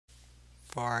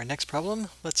For our next problem,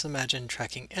 let's imagine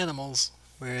tracking animals,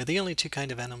 where the only two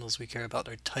kinds of animals we care about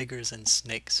are tigers and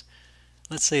snakes.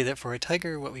 Let's say that for a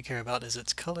tiger, what we care about is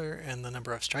its color and the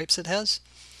number of stripes it has.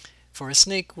 For a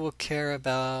snake, we'll care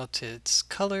about its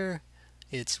color,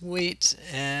 its weight,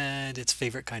 and its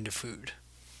favorite kind of food.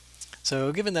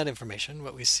 So given that information,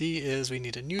 what we see is we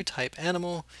need a new type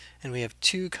animal, and we have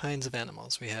two kinds of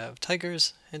animals. We have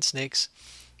tigers and snakes.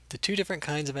 The two different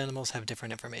kinds of animals have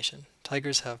different information.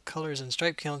 Tigers have colors and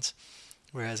stripe counts,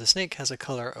 whereas a snake has a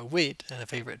color, a weight, and a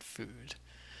favorite food.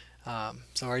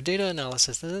 So our data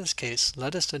analysis in this case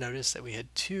led us to notice that we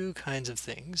had two kinds of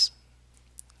things,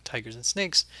 tigers and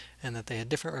snakes, and that they had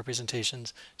different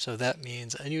representations, so that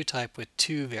means a new type with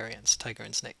two variants, tiger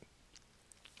and snake.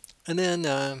 And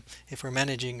then if we're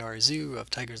managing our zoo of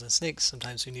tigers and snakes,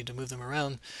 sometimes we need to move them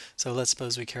around. So let's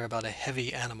suppose we care about a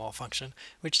heavy animal function,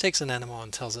 which takes an animal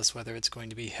and tells us whether it's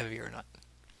going to be heavy or not.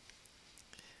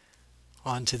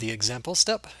 On to the example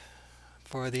step.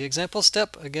 For the example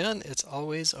step, again, it's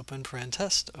always open paren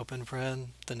test, open paren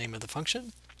the name of the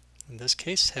function. In this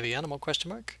case, heavy animal question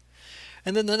mark.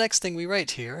 And then the next thing we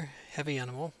write here, heavy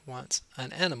animal wants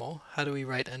an animal. How do we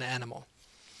write an animal?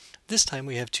 This time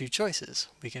we have two choices.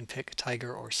 We can pick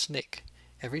tiger or snake.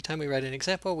 Every time we write an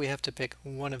example, we have to pick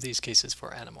one of these cases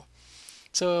for animal.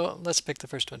 So let's pick the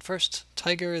first one first.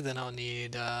 Tiger, then I'll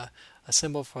need a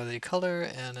symbol for the color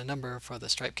and a number for the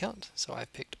stripe count. So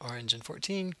I've picked orange and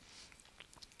 14.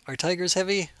 Are tigers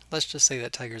heavy? Let's just say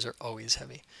that tigers are always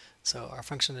heavy. So our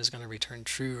function is going to return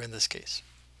true in this case.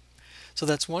 So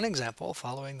that's one example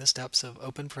following the steps of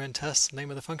open paren test, name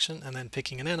of the function, and then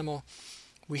picking an animal.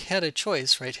 We had a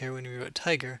choice right here when we wrote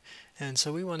tiger, and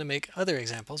so we want to make other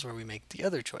examples where we make the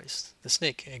other choice, the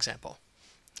snake example.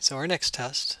 So our next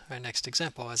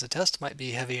example as a test might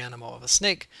be heavy animal of a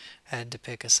snake. I had to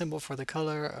pick a symbol for the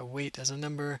color, a weight as a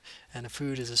number, and a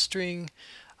food as a string.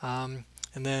 And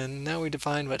then now we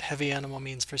define what heavy animal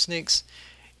means for snakes.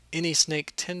 Any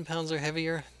snake 10 pounds or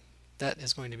heavier, that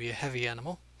is going to be a heavy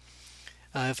animal.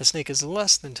 If a snake is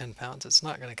less than 10 pounds, it's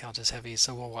not going to count as heavy,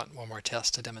 so we'll want one more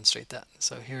test to demonstrate that.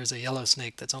 So here's a yellow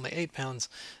snake that's only 8 pounds,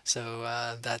 so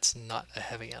that's not a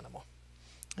heavy animal.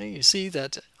 And you see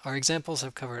that our examples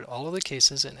have covered all of the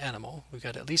cases in animal. We've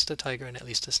got at least a tiger and at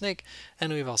least a snake,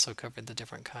 and we've also covered the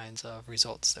different kinds of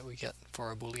results that we get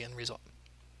for a Boolean result.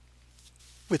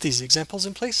 With these examples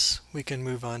in place, we can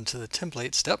move on to the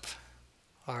template step.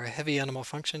 Our heavy animal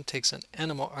function takes an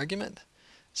animal argument.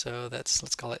 So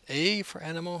let's call it A for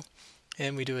animal,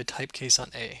 and we do a type case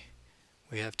on A.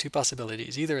 We have two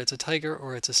possibilities. Either it's a tiger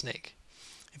or it's a snake.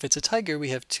 If it's a tiger, we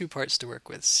have two parts to work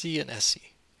with, C and SC.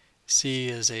 C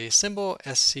is a symbol,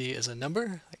 SC is a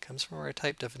number. That comes from our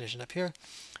type definition up here.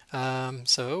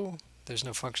 So there's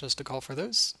no functions to call for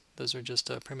those. Those are just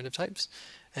primitive types.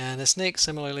 And a snake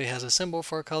similarly has a symbol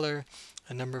for a color,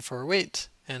 a number for a weight,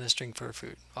 and a string for a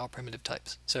food, all primitive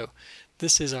types. So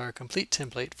this is our complete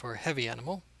template for heavy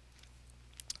animal.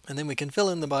 And then we can fill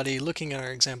in the body looking at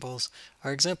our examples.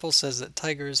 Our example says that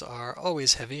tigers are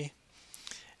always heavy,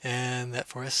 and that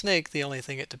for a snake, the only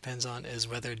thing it depends on is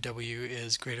whether W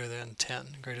is greater than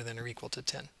 10, greater than or equal to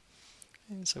 10.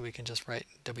 And so we can just write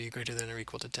W greater than or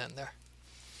equal to 10 there.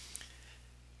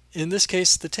 In this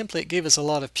case, the template gave us a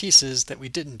lot of pieces that we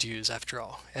didn't use after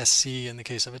all. SC in the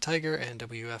case of a tiger and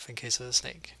WF in case of a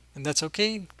snake. And that's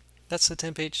okay. That's the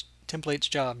template's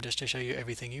job, just to show you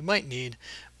everything you might need,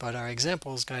 but our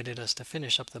examples guided us to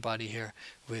finish up the body here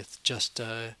with just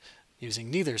using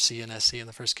neither C and SC in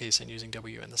the first case and using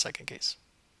W in the second case.